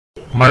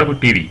Marabu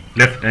TV.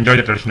 Let's enjoy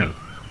the traditional.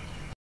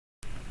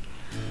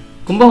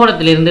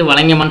 கும்பகோணத்திலிருந்து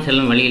Valangaman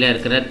செல்லும் வழியில்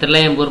இருக்கிற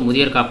தில்லையம்பூர்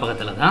முதியோர்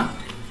காப்பகத்தில் தான்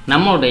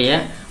நம்மளுடைய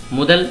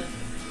முதல்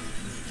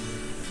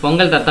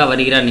பொங்கல் தாத்தா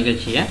வருகிறார்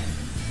நிகழ்ச்சியை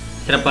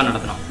சிறப்பாக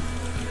நடத்துகிறோம்.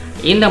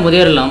 இந்த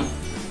முதியோர் இல்லம்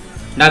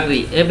டாக்டர்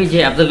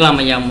ஏபிஜே அப்துல்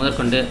கலாம் ஐயா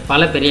முதற்கொண்டு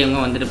பல பெரியவங்க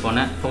வந்துட்டு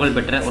போன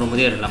புகழ்பெற்ற ஒரு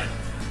முதியோர் இல்லம்.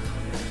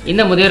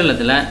 இந்த முதியோர்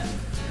இல்லத்தில்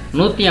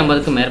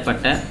 150க்கும்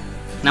மேற்பட்ட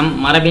நம்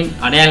மரபின்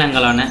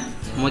அடையாளங்களான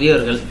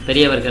முதியோர்கள்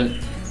பெரியவர்கள்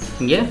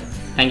இங்கே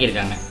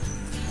தங்கியிருக்காங்க.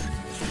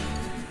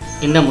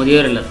 இந்த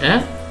முதியோர் இல்லத்தை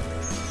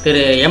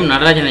திரு எம்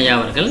நடராஜன் ஐயா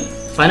அவர்கள்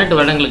 18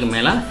 வருடங்களுக்கு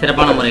மேலே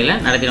சிறப்பான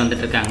முறையில் நடத்திட்டு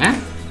வந்துட்டு இருக்காங்க.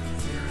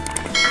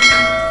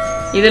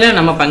 இதில்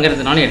நம்ம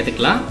பங்கெடுத்துனாலும்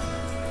எடுத்துக்கலாம்.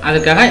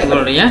 அதுக்காக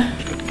எங்களுடைய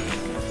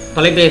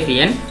தொலைபேசி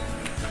எண்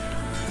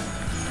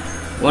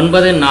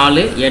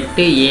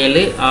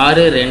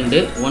 9487621962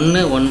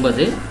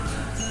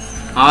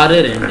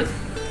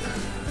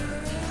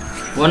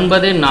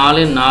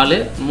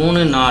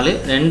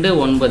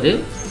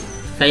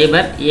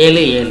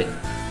 9434292077.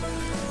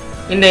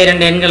 இந்த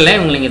 2 எண்களில்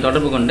உங்களை இங்கே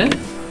தொடர்பு கொண்டு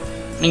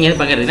நீங்கள் இது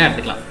பகிர்ந்துனா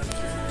எடுத்துக்கலாம்.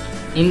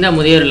 இந்த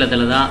முதியோர்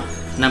இல்லத்தில் தான்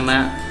நம்ம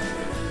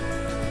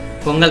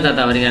பொங்கல்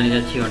தாத்தா வருகிற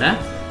நிகழ்ச்சியோட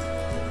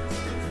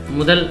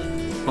முதல்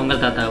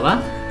பொங்கல்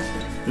தாத்தாவாக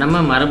நம்ம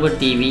மரபு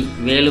டிவி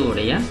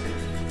வேலுவுடைய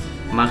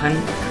மகன்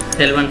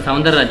செல்வன்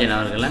சவுந்தரராஜன்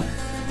அவர்களை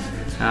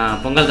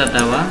பொங்கல்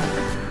தாத்தாவாக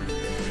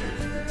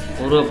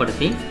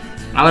உருவப்படுத்தி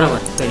அவரை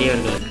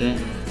பெரியவர்களுக்கு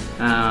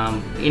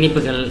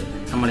இனிப்புகள்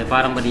நம்முடைய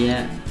பாரம்பரிய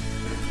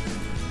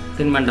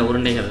தின்பண்ட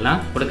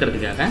உருண்டைகள்லாம்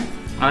கொடுக்கறதுக்காக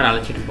அவரை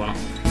அழைச்சிட்டு போனோம்.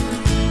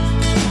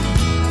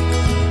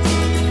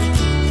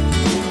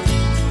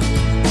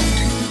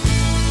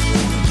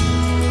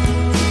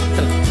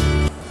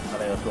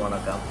 அனைவருக்கும்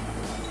வணக்கம்.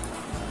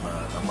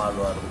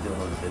 நம்மாழ்வார் பற்றி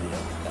உங்களுக்கு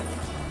தெரியும்.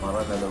 மர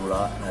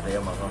நடுவிழா நிறைய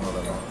மரம்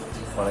நடணும்,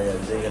 பழைய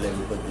விதைகளை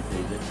உற்பத்தி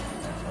செய்து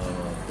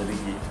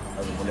பெருக்கி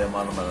அது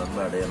மூலியமாக நம்ம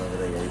நன்மை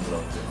அடையணுங்கிற எய்மில்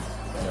வந்து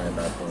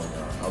எல்லாருக்கும்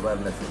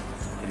அவேர்னஸ்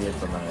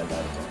கிரியேட் பண்ணாங்க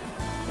எல்லாருக்கும்.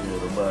 இது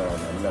ரொம்ப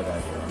நல்ல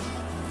காரியம்.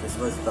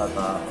 கிறிஸ்மஸ்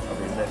தாத்தா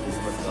அப்படின்னு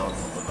கிறிஸ்மஸ்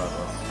கவர்மெண்ட்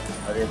கொண்டாடுறோம்.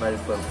 அதே மாதிரி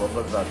இப்போ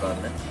பொங்கல்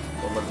தாத்தான்னு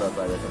பொங்கல்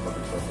தாத்தா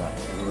வேஷப்பட்டு வந்தாங்க.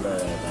 இது விட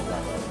நல்லா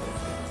இருக்கும்.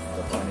 இந்த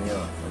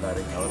பணியும்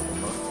எல்லாரையும் கவர்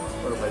பண்ணோம்.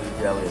 ஒரு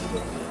மகிழ்ச்சியாகவும்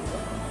இருக்கிறது.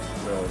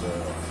 ஒரு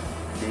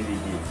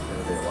டிவிக்கு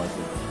என்னுடைய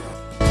வாழ்க்கை.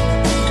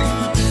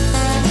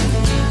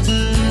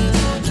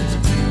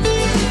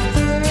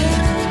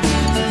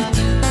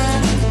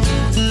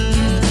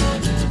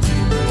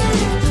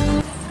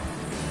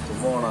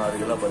 கும்பகோணம்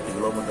அருகில் 10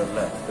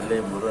 கிலோமீட்டரில்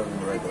தில்லையம்பூர்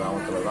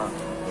கிராமத்தில் தான்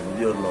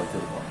முதியோரில்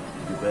வச்சுருக்கோம்.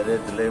 இது பேரே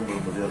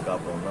தில்லையம்பூர் முதியோர்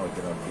காப்பகம் தான்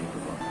வச்சு நடத்திக்கிட்டு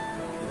இருக்கோம்.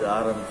 இது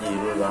ஆரம்பித்து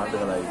 20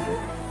 ஆண்டுகள் ஆகிடுது.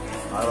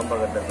 ஆரம்ப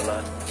கட்டத்தில்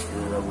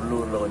இது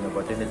உள்ளூரில் கொஞ்சம்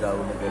பட்டினி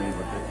சாவுன்னு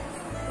கேள்விப்பட்டு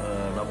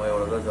நம்ம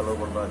எவ்வளோ செலவு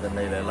பண்ணுறோம்,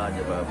 சென்னையில் எல்லாம்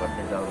அங்கே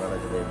பட்டினி சாவு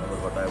நடக்குது, இந்த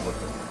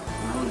கட்டாயப்பட்டு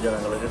உள்ளூர்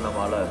ஜனங்களுக்கு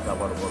நம்மளால்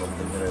சாப்பாடு போட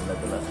முடியுங்கிற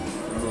எண்ணத்தில்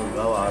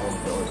உள்ளூருக்காக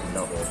ஆரம்பித்தோம். ஒரு சின்ன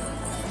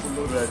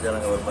உள்ளூர்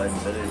ஜனங்க ஒரு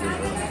 15 பேர் 20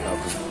 பேர்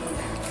சாப்பிட்டு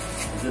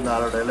இது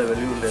நாளோடையில்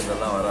வெளியூரில்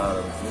இருந்தெல்லாம் வர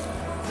ஆரம்பிச்சு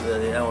இது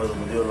ஏன் ஒரு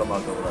முதியோரில்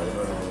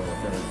பார்க்கக்கூடாதுன்னு ஒரு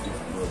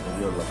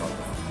முதியோரில்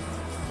பார்க்கணும்.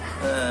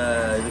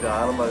 இதுக்கு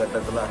ஆரம்ப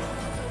கட்டத்தில்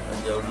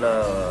இங்கே உள்ள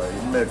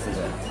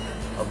இன்மேட்ஸுங்க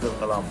அப்துல்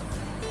கலாம்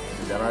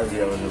ஜனாதிபதி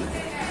அவர்களுக்கு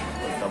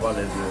ஒரு சவால்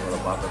எழுதி இவங்களை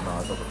பார்க்கணுன்னு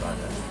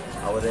ஆசைப்பட்டாங்க.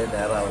 அவரே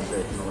நேராக வந்து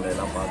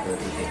இவங்களையெல்லாம்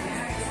பார்க்குறதுக்கு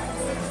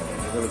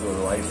எங்களுக்கு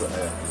ஒரு வாய்ப்பு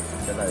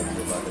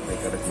ஜனாதிபதியை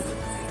பார்க்கறதுக்கு கிடைச்சிது.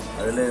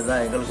 அதுலேயே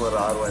தான் எங்களுக்கு ஒரு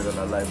ஆர்வம், இதை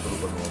நல்லா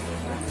இம்ப்ரூவ் பண்ணுவோம்.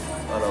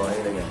 பல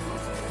வகையிலைங்க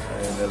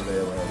எங்களுடைய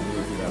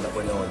முயற்சினால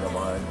கொஞ்சம்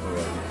கொஞ்சமாக இம்ப்ரூவ்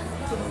ஆகி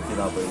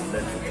 140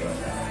 இன்டர்ன்ஸ்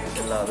இருக்கிறாங்க.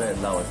 எல்லாரும்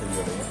எல்லா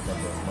வசதிகளையும்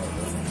சந்தோஷமாக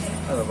இருக்கும்.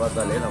 அதை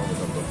பார்த்தாலே நமக்கு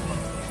சந்தோஷமாக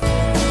இருக்கும்.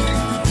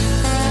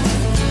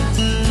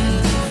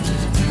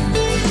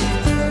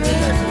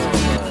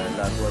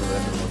 எல்லாருக்கும் ஒரு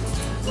வேண்டுகோள்,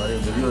 இந்த மாதிரி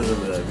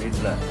முதியோர்கள்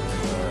வீட்டில்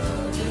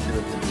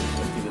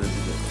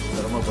வச்சுக்கிறதுக்கு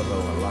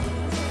சிரமப்படுறவங்கெல்லாம்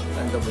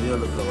இந்த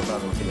முதியோரத்தில்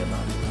கொண்டாந்து விட்டீங்கன்னா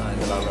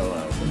எங்களால்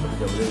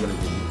முடிஞ்ச உதவிகளை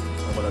செஞ்சு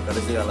உங்களை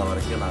கடைசி காலம்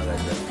வரைக்கும் நாங்கள்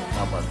இதை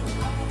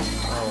காப்பாற்றுவோம்.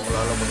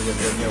 உங்களால் முடிஞ்ச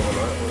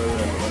தெரிஞ்சவங்களோட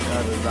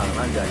உறவினர்கள்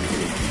இருந்தாங்கன்னா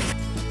ஜாயின்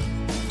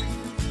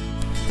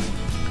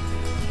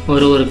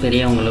ஒரு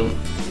பெரியவங்களும்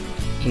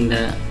இந்த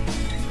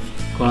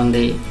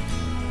குழந்தை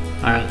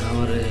அழகாக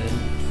ஒரு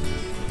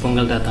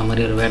பொங்கல் தாத்தா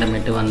மாதிரி ஒரு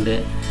வேடமிட்டு வந்து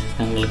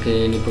எங்களுக்கு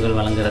இனிப்புகள்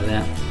வழங்குறத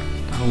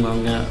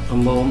அவங்கவுங்க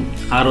ரொம்பவும்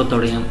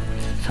ஆர்வத்தோடையும்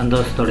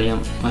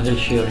சந்தோஷத்தோடையும்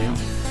மகிழ்ச்சியோடையும்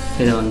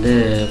இதை வந்து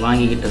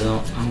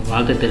வாங்கிக்கிட்டதும் அவங்க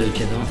வாழ்த்து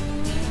தெரிவித்ததும்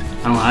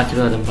அவங்க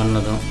ஆசீர்வாதம்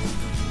பண்ணதும்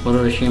ஒரு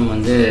விஷயம்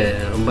வந்து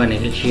ரொம்ப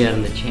நெகிழ்ச்சியாக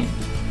இருந்துச்சு.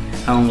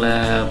 அவங்கள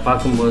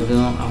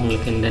பார்க்கும்போதும்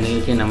அவங்களுக்கு இந்த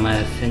நிகழ்ச்சியை நம்ம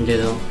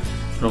செஞ்சதும்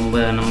ரொம்ப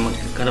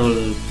கடவுள்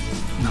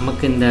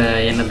நமக்கு இந்த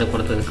எண்ணத்தை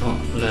கொடுத்ததுக்கும்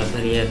உள்ள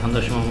பெரிய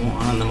சந்தோஷமாகவும்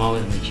ஆனந்தமாகவும்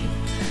இருந்துச்சு.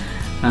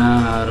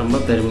 ரொம்ப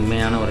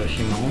பெருமையான ஒரு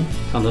விஷயமாகவும்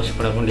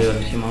சந்தோஷப்படக்கூடிய ஒரு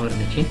விஷயமாகவும்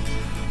இருந்துச்சு.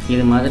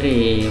 இது மாதிரி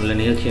உள்ள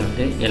நிகழ்ச்சியை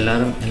வந்து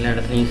எல்லோரும் எல்லா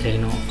இடத்துலையும்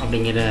செய்யணும்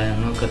அப்படிங்கிற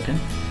நோக்கத்தை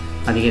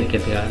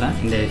அதிகரிக்கிறதுக்காக தான்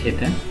இந்த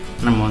விஷயத்தை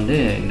நம்ம வந்து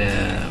இந்த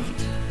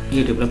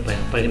யூடியூப்பில்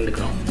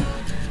பகிர்ந்துக்கிறோம்.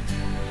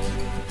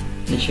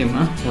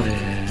 நிச்சயமாக ஒரு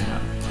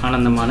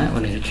ஆனந்தமான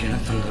ஒரு நிகழ்ச்சியான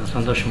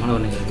சந்தோஷமான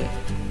ஒரு நிகழ்வு.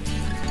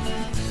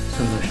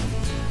 சந்தோஷம்.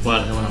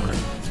 வாழ்க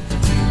வளமுடன்.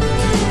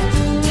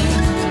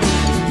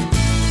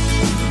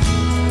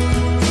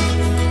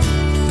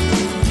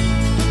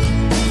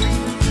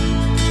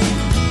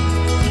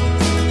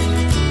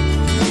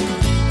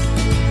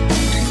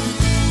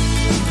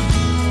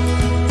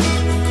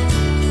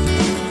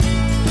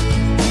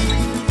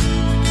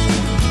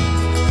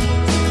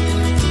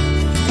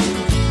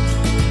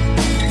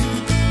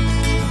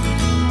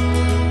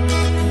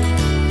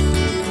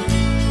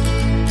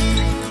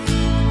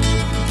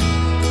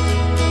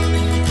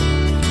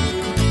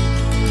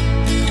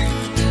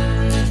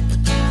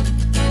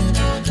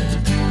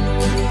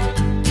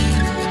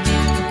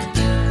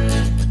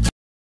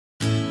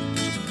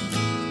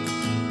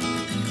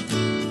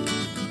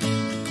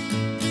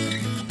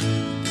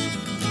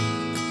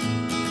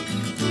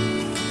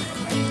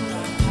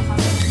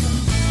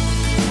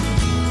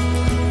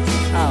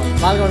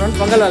 வாழ்க வளமுடன்.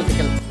 பொங்கல்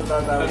வாழ்த்துக்கள்.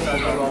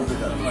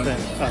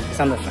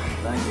 சந்தோஷம்.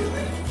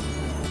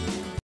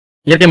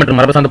 இயற்கை மற்றும்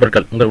மரபு சார்ந்த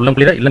பொருட்கள் உங்கள் உள்ளம்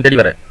குளிர இல்லம் தேடி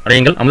வர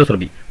அடையுங்கள் அமுத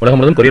சுரபி. உலகம்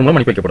முழுவதும் கொரியர் மூலம்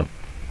அனுப்பி வைக்கப்படும்.